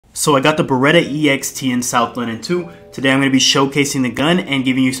So I got the Beretta EXT in South London 2. Today I'm going to be showcasing the gun and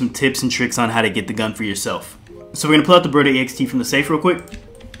giving you some tips and tricks on how to get the gun for yourself. So we're going to pull out the Beretta EXT from the safe real quick.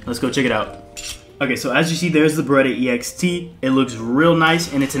 Let's go check it out. Okay, so as you see, there's the Beretta EXT. It looks real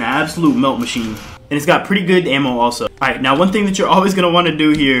nice and it's an absolute melt machine. And it's got pretty good ammo also. Alright, now one thing that you're always going to want to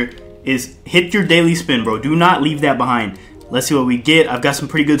do here is hit your daily spin, bro. Do not leave that behind. Let's see what we get. I've got some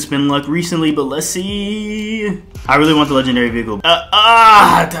pretty good spin luck recently, but let's see. I really want the legendary vehicle.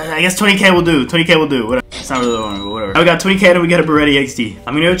 I guess 20k will do. 20k will do. Whatever. It's not really long, but whatever. Now we got 20k and we got a Beretta EXT.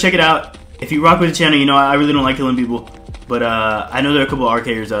 I'm gonna go check it out. If you rock with the channel, you know I really don't like killing people. But I know there are a couple of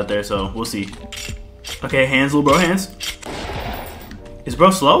RKers out there, so we'll see. Okay, hands, little bro, hands. Is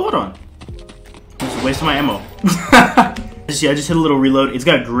bro slow? Hold on. Just wasting my ammo. I just hit a little reload. It's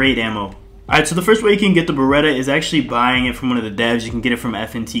got great ammo. Alright, so the first way you can get the Beretta is actually buying it from one of the devs. You can get it from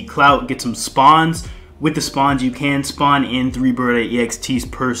FNT Clout, get some spawns. With the spawns, you can spawn in 3 Beretta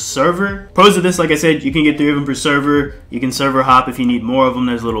EXTs per server. Pros of this, like I said, you can get 3 of them per server. You can server hop if you need more of them.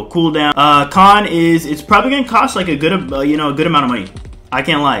 There's a little cooldown. Con is, it's probably going to cost like a good, a good amount of money. I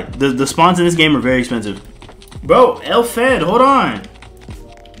can't lie. The spawns in this game are very expensive. Bro, L-Fed, hold on.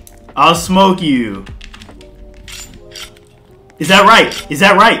 I'll smoke you. Is that right? Is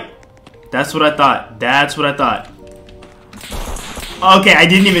that right? That's what I thought. That's what I thought. Okay, I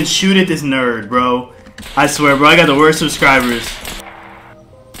didn't even shoot at this nerd, bro. I swear, bro, I got the worst subscribers.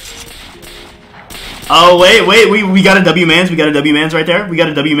 Oh, wait, we got a W-Mans. We got a W-Mans right there. We got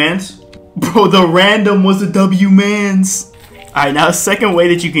a W-Mans. Bro, the random was a W-Mans. Alright, now the second way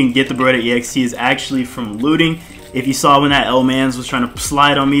that you can get the Beretta EXT is actually from looting. If you saw when that L-Mans was trying to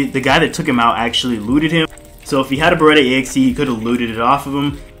slide on me, the guy that took him out actually looted him. So if he had a Beretta EXT, he could have looted it off of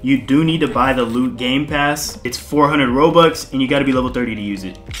him. You do need to buy the loot game pass. It's 400 Robux and you gotta be level 30 to use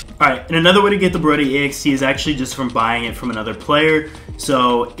it. Alright, and another way to get the Beretta EXT is actually just from buying it from another player.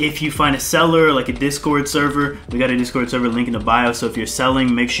 So if you find a seller, like a Discord server, we got a Discord server link in the bio, so if you're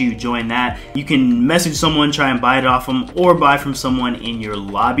selling, make sure you join that. You can message someone, try and buy it off them, or buy from someone in your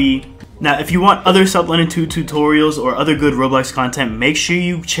lobby. Now, if you want other South London 2 tutorials or other good Roblox content, make sure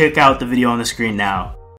you check out the video on the screen now.